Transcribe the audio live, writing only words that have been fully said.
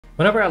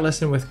Whenever I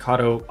listen with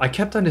Kato, I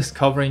kept on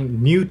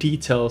discovering new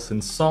details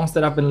and songs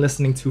that I've been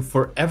listening to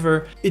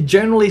forever. It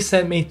generally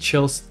sent me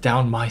chills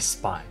down my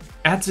spine.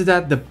 Add to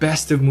that the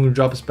best of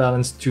Moondrop's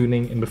balanced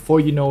tuning, and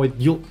before you know it,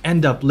 you'll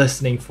end up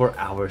listening for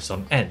hours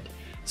on end.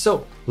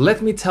 So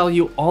let me tell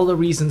you all the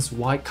reasons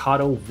why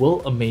Kato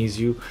will amaze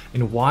you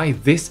and why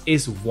this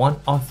is one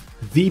of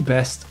the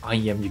best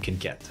IEM you can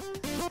get.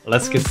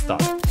 Let's get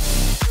started.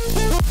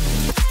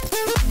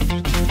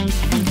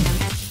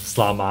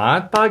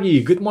 Selamat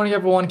pagi! Good morning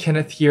everyone,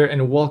 Kenneth here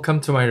and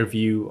welcome to my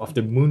review of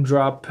the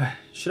Moondrop.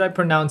 Should I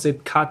pronounce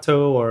it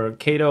Kato or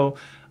Kato?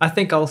 I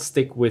think I'll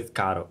stick with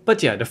Kato.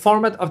 But yeah, the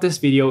format of this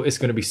video is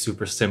going to be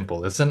super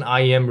simple. It's an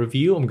IEM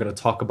review. I'm going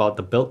to talk about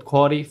the build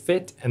quality,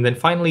 fit, and then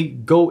finally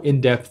go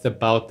in depth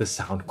about the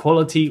sound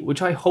quality,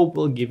 which I hope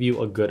will give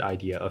you a good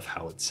idea of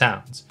how it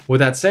sounds. With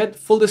that said,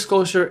 full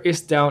disclosure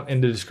is down in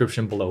the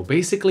description below.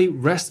 Basically,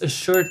 rest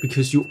assured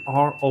because you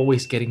are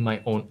always getting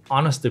my own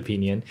honest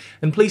opinion,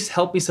 and please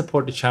help me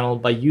support the channel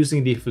by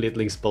using the affiliate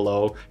links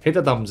below. Hit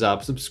a thumbs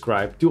up,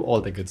 subscribe, do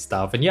all the good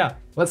stuff, and yeah,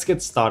 let's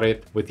get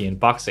started with the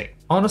unboxing.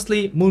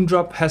 Honestly,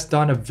 Moondrop has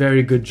done a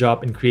very good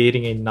job in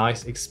creating a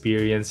nice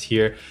experience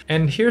here,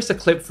 and here's a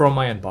clip from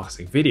my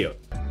unboxing video.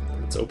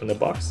 Let's open the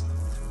box.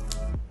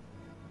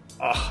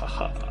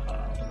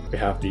 We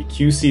have the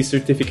QC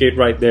certificate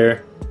right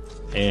there,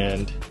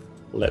 and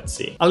let's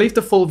see. I'll leave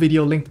the full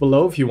video linked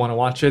below if you want to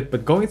watch it,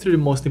 but going through the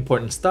most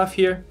important stuff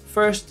here.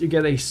 First, you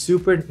get a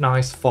super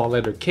nice fall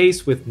leather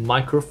case with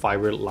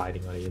microfiber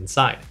lining on the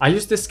inside. I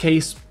use this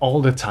case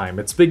all the time.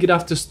 It's big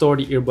enough to store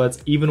the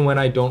earbuds even when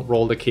I don't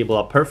roll the cable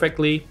up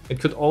perfectly. It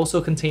could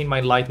also contain my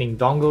lightning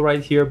dongle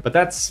right here, but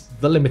that's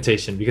the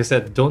limitation because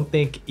I don't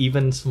think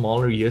even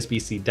smaller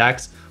USB-C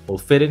DACs will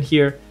fit in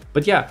here.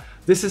 But yeah,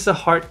 this is a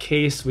hard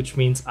case, which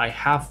means I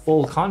have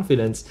full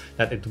confidence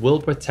that it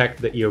will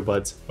protect the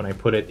earbuds when I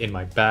put it in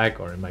my bag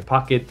or in my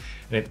pocket,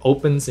 and it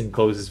opens and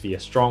closes via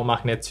strong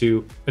magnet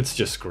too. It's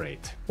just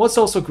great. What's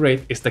also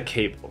great is the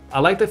cable. I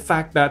like the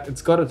fact that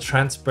it's got a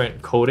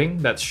transparent coating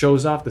that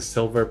shows off the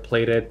silver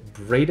plated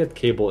braided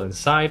cable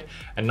inside,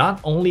 and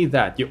not only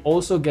that, you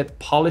also get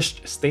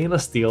polished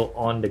stainless steel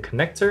on the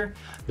connector,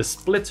 the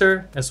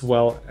splitter, as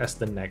well as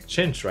the neck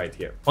hinge right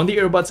here. On the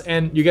earbuds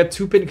end, you get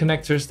 2-pin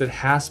connectors that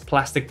has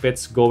plastic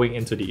bits going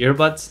into the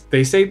earbuds.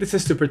 They say this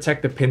is to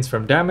protect the pins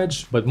from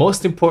damage, but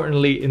most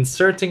importantly,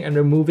 inserting and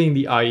removing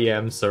the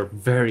IEMs are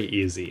very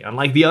easy,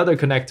 unlike the other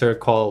connector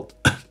called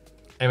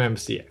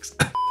MMCX.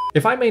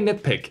 If I may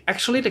nitpick,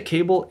 actually the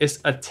cable is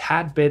a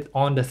tad bit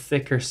on the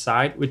thicker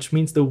side, which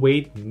means the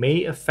weight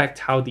may affect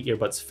how the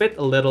earbuds fit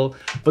a little,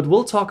 but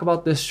we'll talk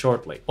about this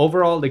shortly.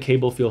 Overall, the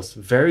cable feels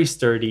very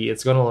sturdy.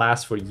 It's gonna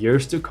last for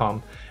years to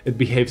come. It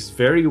behaves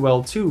very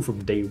well too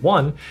from day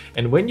one,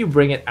 and when you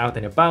bring it out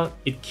and about,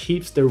 it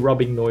keeps the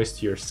rubbing noise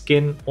to your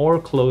skin or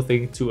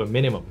clothing to a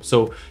minimum,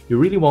 so you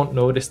really won't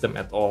notice them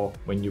at all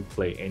when you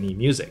play any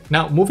music.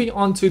 Now, moving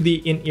on to the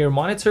in-ear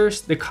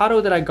monitors, the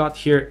Kato that I got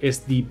here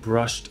is the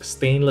brushed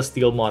stainless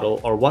steel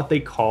model, or what they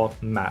call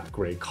matte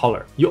gray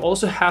color. You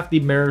also have the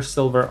mirror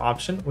silver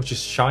option, which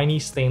is shiny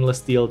stainless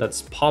steel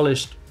that's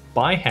polished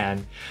by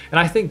hand, and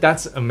I think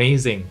that's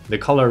amazing. The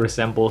color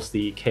resembles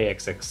the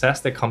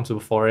KXXS that comes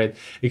before it,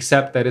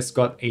 except that it's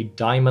got a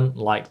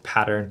diamond-like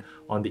pattern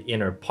on the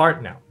inner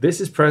part now. This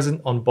is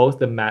present on both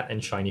the matte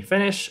and shiny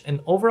finish, and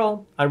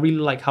overall, I really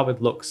like how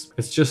it looks.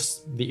 It's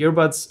just the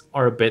earbuds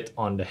are a bit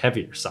on the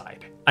heavier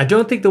side. I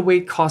don't think the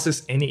weight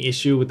causes any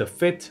issue with the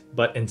fit,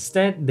 but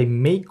instead they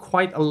make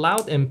quite a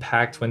loud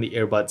impact when the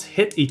earbuds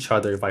hit each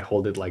other if I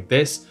hold it like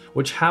this,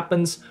 which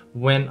happens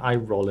when I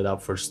roll it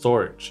up for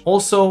storage.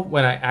 Also,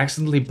 when I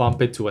accidentally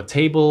bump it to a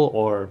table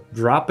or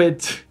drop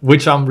it,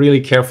 which I'm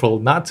really careful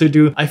not to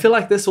do, I feel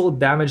like this will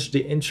damage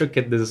the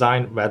intricate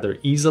design rather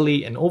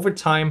easily, and over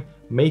time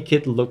make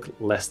it look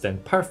less than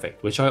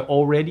perfect, which I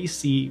already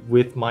see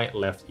with my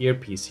left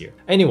earpiece here.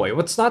 Anyway,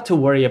 what's not to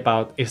worry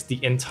about is the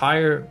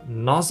entire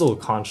nozzle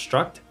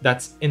construct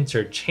that's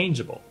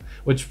interchangeable,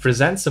 which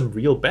presents some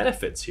real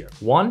benefits here.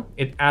 One,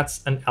 it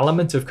adds an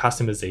element of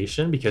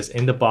customization because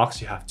in the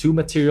box you have 2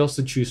 materials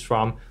to choose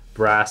from,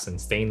 brass and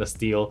stainless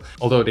steel,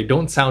 although they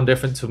don't sound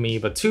different to me.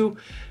 But 2,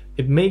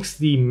 it makes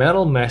the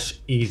metal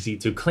mesh easy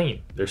to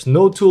clean. There's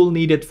no tool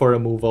needed for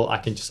removal. I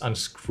can just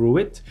unscrew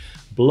it,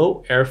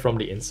 blow air from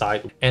the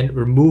inside, and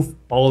remove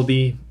all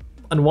the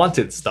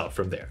unwanted stuff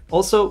from there.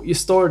 Also, you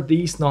store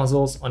these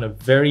nozzles on a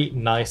very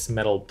nice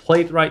metal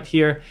plate right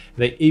here.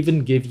 They even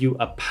give you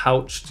a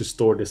pouch to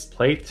store this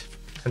plate,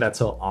 and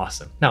that's all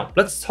awesome. Now,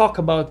 let's talk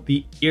about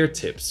the ear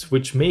tips,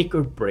 which make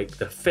or break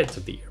the fit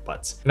of the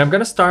earbuds. And I'm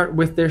gonna start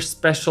with their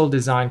special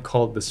design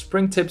called the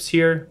spring tips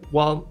here.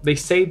 While they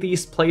say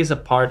these plays a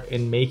part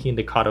in making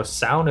the Kato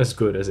sound as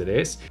good as it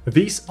is,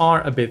 these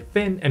are a bit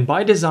thin, and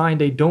by design,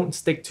 they don't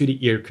stick to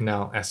the ear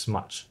canal as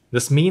much.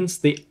 This means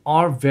they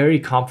are very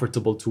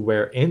comfortable to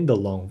wear in the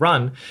long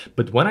run,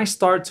 but when I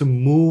start to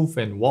move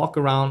and walk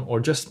around or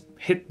just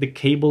hit the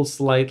cable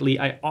slightly,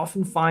 I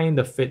often find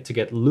the fit to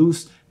get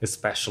loose,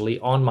 especially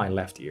on my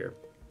left ear.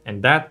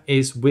 And that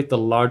is with the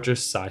larger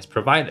size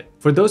provided.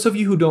 For those of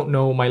you who don't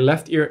know, my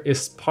left ear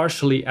is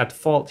partially at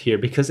fault here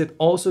because it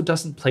also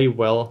doesn't play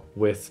well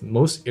with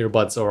most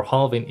earbuds or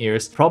half-in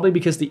ears, probably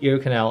because the ear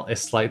canal is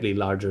slightly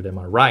larger than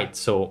my right.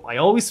 So I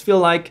always feel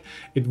like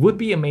it would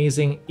be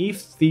amazing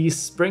if these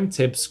spring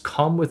tips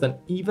come with an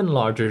even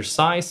larger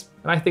size.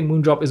 And I think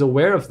Moondrop is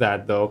aware of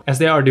that though, as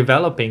they are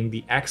developing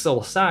the XL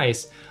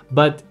size.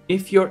 But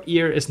if your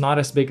ear is not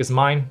as big as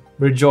mine,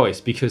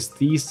 rejoice, because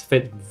these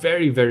fit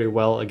very, very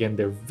well. Again,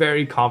 they're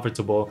very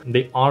comfortable,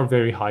 they are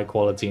very high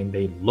quality, and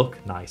they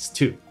look nice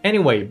too.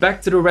 Anyway,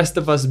 back to the rest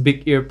of us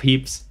big ear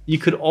peeps. You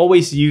could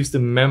always use the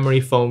memory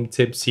foam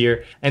tips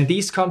here, and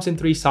these comes in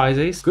 3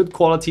 sizes. Good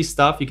quality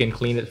stuff, you can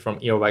clean it from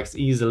earwax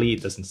easily,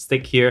 it doesn't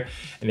stick here,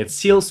 and it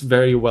seals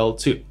very well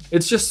too.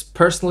 It's just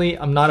personally,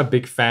 I'm not a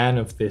big fan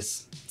of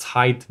this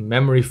tight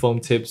memory foam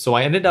tip, so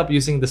I ended up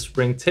using the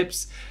spring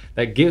tips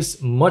that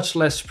gives much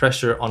less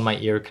pressure on my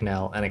ear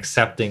canal and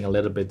accepting a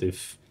little bit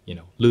of,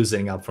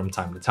 loosening up from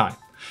time to time.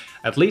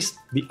 At least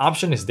the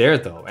option is there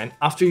though, and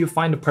after you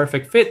find the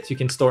perfect fit, you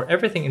can store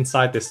everything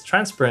inside this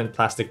transparent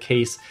plastic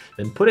case,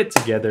 then put it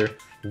together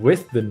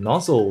with the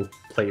nozzle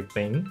plate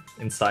thing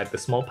inside the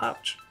small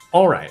pouch.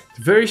 Alright,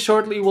 very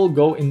shortly we'll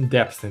go in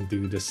depth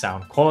into the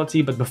sound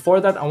quality, but before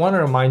that I want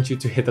to remind you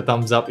to hit the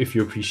thumbs up if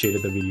you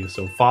appreciated the video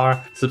so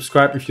far,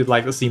 subscribe if you'd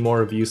like to see more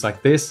reviews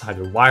like this,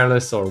 either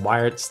wireless or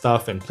wired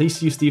stuff, and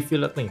please use the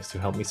affiliate links to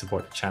help me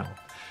support the channel.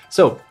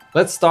 So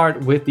let's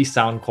start with the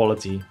sound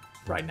quality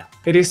right now.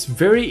 It is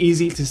very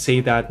easy to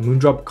say that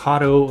Moondrop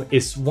KATO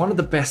is one of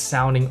the best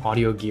sounding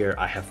audio gear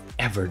I have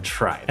ever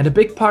tried. And a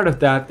big part of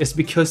that is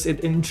because it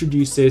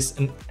introduces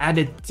an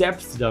added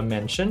depth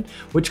dimension,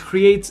 which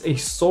creates a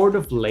sort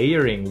of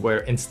layering where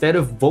instead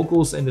of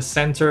vocals in the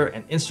center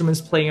and instruments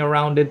playing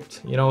around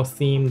it,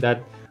 theme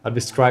that I've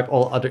described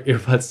all other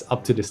earbuds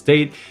up to this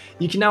date,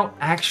 you can now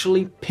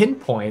actually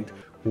pinpoint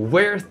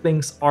where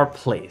things are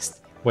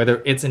placed,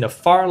 whether it's in the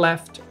far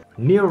left,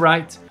 near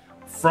right,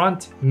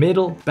 front,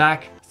 middle,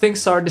 back.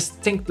 Things are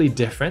distinctly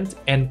different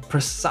and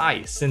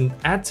precise, and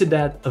add to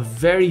that a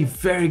very,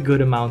 very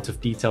good amount of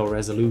detail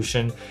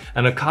resolution,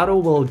 and a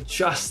KATO will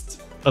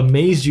just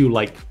amaze you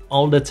like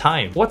all the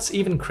time. What's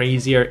even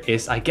crazier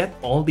is I get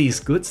all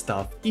these good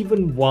stuff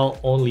even while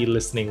only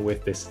listening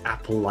with this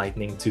Apple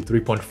Lightning to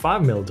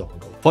 3.5mm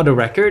dongle. For the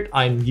record,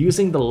 I'm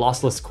using the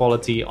lossless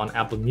quality on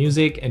Apple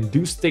Music, and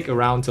do stick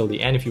around till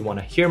the end if you want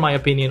to hear my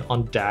opinion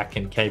on DAC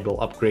and cable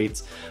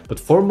upgrades. But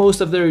for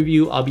most of the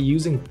review, I'll be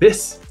using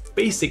this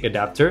basic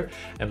adapter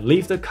and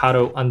leave the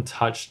KATO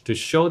untouched to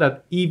show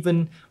that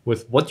even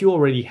with what you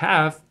already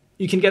have,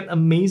 you can get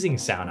amazing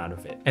sound out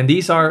of it. And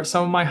these are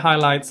some of my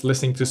highlights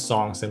listening to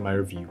songs in my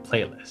review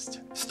playlist.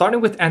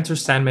 Starting with Enter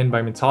Sandman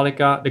by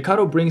Metallica, the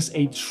KATO brings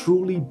a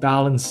truly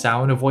balanced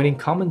sound, avoiding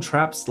common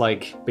traps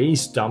like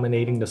bass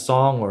dominating the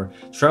song or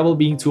treble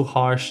being too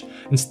harsh.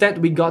 Instead,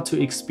 we got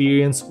to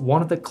experience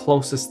one of the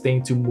closest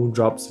thing to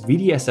Moondrop's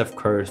VDSF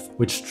curve,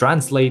 which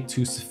translates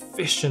to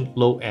sufficient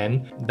low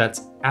end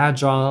that's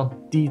agile,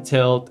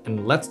 detailed,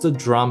 and lets the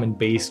drum and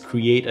bass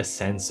create a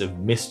sense of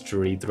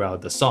mystery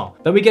throughout the song.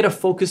 Then we get a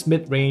focused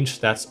mid-range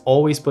that's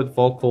always put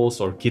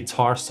vocals or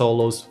guitar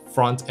solos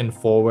front and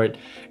forward.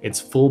 It's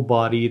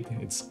full-bodied,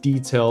 it's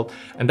detailed,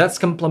 and that's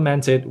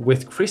complemented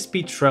with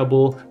crispy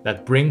treble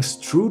that brings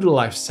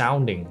true-to-life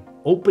sounding,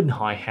 open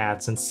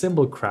hi-hats and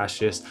cymbal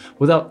crashes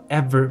without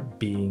ever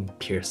being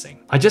piercing.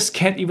 I just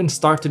can't even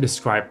start to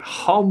describe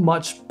how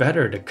much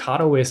better the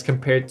KATO is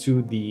compared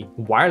to the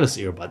wireless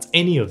earbuds,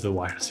 any of the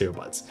wireless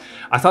earbuds.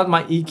 I thought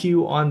my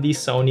EQ on the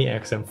Sony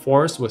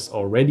XM4s was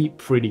already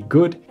pretty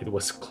good. It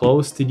was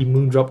close to the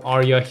Moondrop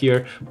Aria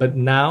here, but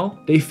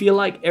now they feel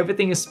like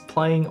everything is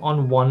playing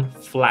on one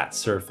flat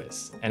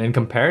surface. And in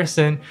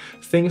comparison,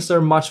 things are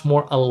much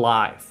more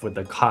alive with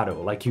the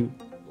KATO, like you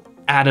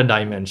add a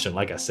dimension,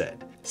 like I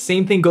said.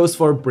 Same thing goes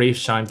for Brave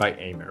Shine by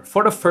Aimer.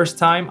 For the first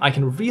time, I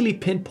can really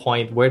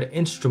pinpoint where the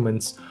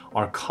instruments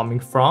are coming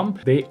from.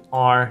 They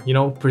are,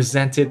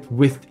 presented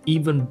with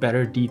even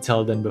better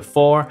detail than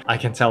before. I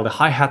can tell the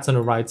hi-hats on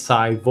the right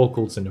side,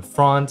 vocals in the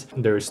front,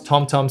 there's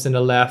tom-toms in the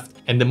left.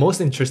 And the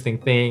most interesting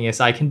thing is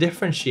I can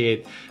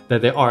differentiate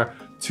that there are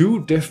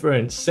 2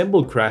 different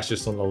cymbal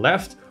crashes on the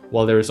left,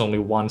 while there is only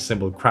 1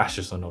 cymbal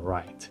crashes on the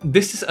right.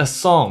 This is a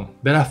song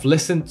that I've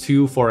listened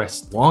to for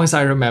as long as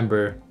I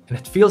remember, and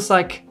it feels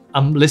like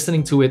I'm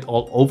listening to it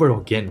all over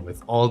again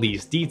with all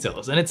these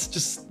details, and it's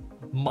just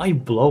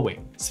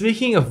mind-blowing.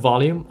 Speaking of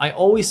volume, I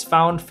always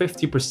found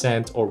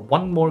 50% or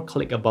 1 more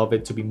click above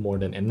it to be more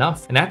than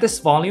enough. And at this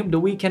volume,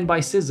 The Weeknd by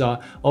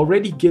SZA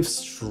already gives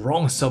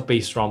strong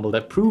sub-bass rumble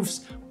that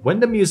proves when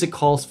the music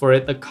calls for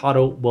it, the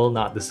KATO will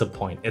not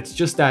disappoint. It's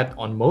just that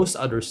on most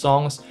other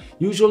songs,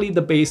 usually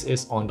the bass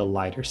is on the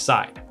lighter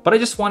side. But I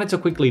just wanted to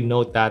quickly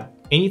note that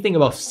anything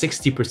above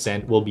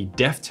 60% will be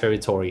deaf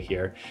territory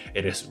here.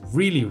 It is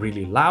really,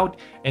 really loud,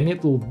 and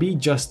it will be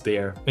just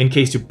there in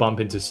case you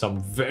bump into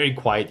some very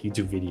quiet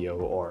YouTube video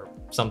or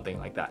something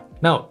like that.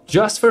 Now,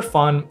 just for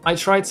fun, I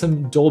tried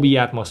some Dolby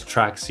Atmos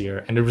tracks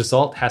here, and the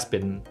result has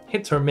been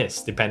hit or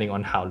miss depending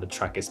on how the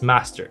track is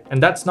mastered.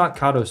 And that's not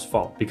Kato's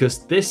fault,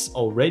 because this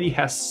already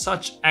has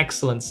such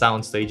excellent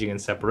sound staging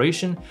and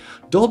separation.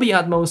 Dolby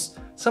Atmos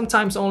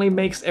sometimes only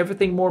makes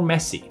everything more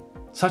messy.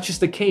 Such is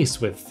the case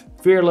with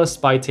Fearless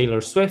by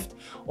Taylor Swift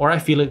or I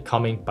Feel It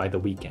Coming by The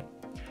Weeknd.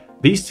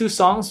 These two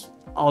songs,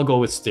 I'll go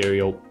with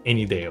stereo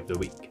any day of the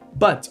week.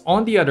 But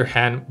on the other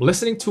hand,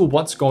 listening to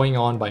What's Going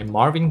On by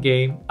Marvin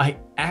Gaye, I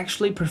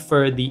actually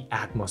prefer the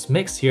Atmos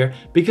mix here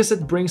because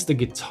it brings the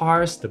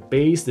guitars, the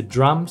bass, the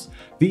drums,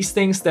 these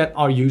things that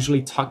are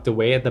usually tucked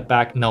away at the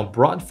back now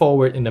brought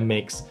forward in the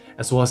mix,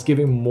 as well as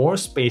giving more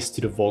space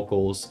to the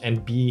vocals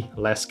and be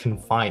less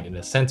confined in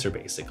the center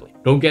basically.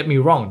 Don't get me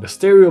wrong, the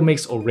stereo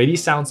mix already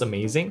sounds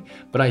amazing,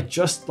 but I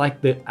just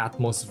like the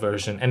Atmos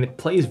version and it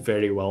plays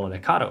very well on the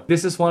Kato.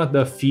 This is one of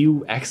the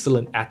few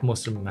excellent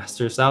Atmos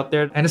remasters out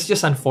there, and it's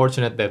just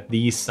unfortunate that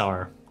these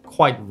are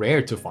quite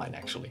rare to find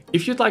actually.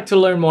 If you'd like to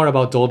learn more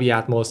about Dolby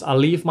Atmos, I'll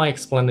leave my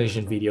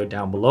explanation video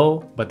down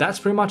below, but that's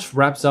pretty much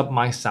wraps up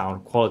my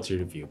sound quality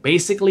review.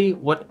 Basically,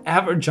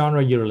 whatever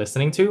genre you're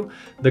listening to,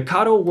 the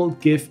Kato will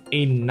give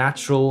a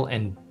natural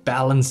and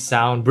balanced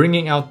sound,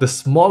 bringing out the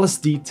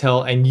smallest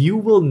detail, and you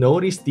will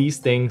notice these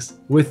things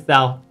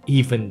without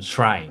even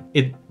trying.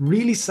 It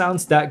really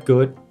sounds that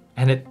good,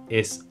 and it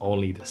is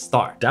only the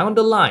start. Down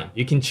the line,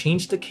 you can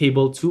change the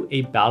cable to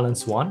a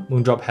balanced one.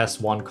 Moondrop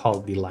has one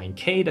called the Line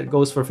K that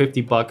goes for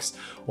 50 bucks.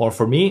 Or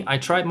for me, I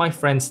tried my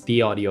friend's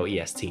The Audio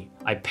EST.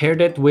 I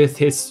paired it with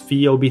his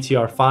VO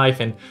BTR5,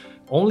 and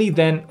only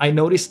then I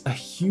noticed a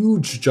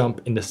huge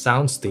jump in the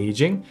sound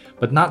staging,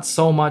 but not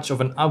so much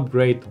of an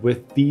upgrade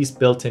with these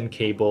built-in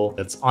cable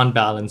that's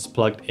unbalanced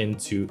plugged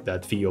into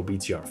that VO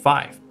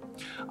BTR5.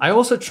 I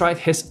also tried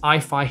his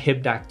iFi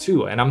Hip DAC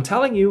too, and I'm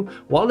telling you,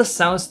 while the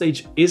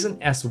soundstage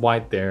isn't as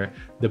wide there,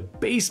 the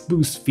bass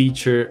boost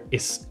feature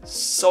is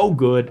so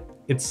good,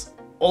 it's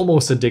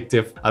almost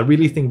addictive. I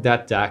really think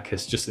that DAC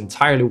is just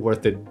entirely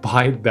worth it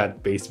by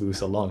that bass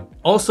boost alone.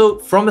 Also,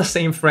 from the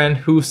same friend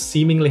who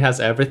seemingly has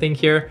everything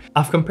here,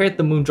 I've compared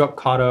the Moondrop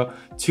KATO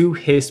to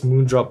his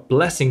Moondrop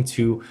Blessing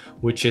 2,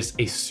 which is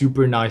a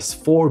super nice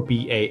 4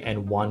 BA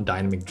and 1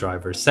 dynamic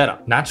driver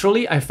setup.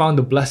 Naturally, I found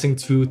the Blessing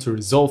 2 to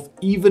resolve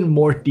even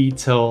more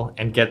detail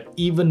and get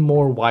even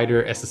more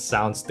wider as a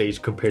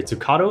soundstage compared to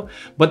KATO,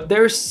 but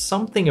there's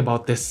something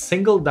about this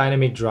single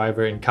dynamic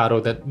driver in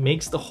KATO that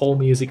makes the whole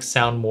music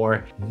sound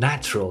more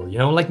natural, you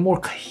know, like more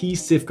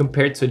cohesive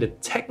compared to the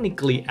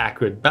technically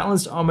accurate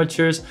balanced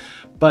armatures,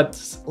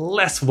 but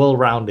less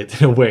well-rounded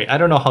in a way. I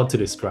don't know how to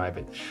describe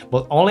it.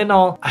 But all in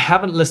all, I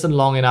haven't listened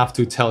long enough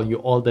to tell you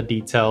all the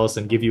details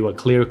and give you a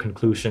clear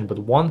conclusion, but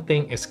one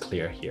thing is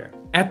clear here.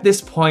 At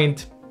this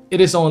point, it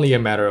is only a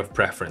matter of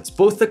preference.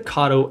 Both the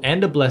KATO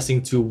and the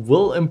Blessing 2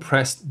 will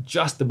impress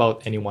just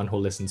about anyone who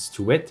listens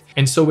to it.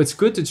 And so it's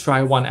good to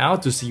try one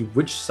out to see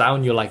which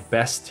sound you like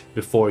best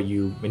before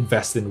you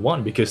invest in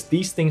one, because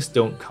these things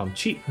don't come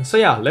cheap. So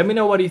yeah, let me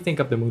know what you think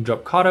of the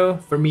Moondrop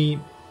KATO. For me,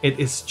 it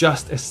is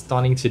just as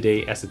stunning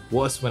today as it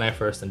was when I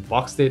first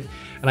unboxed it,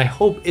 and I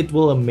hope it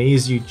will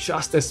amaze you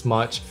just as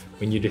much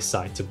when you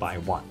decide to buy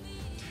one.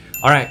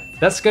 Alright,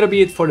 that's gonna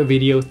be it for the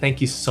video.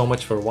 Thank you so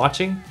much for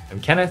watching. I'm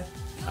Kenneth.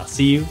 I'll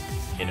see you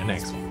in the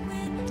next one.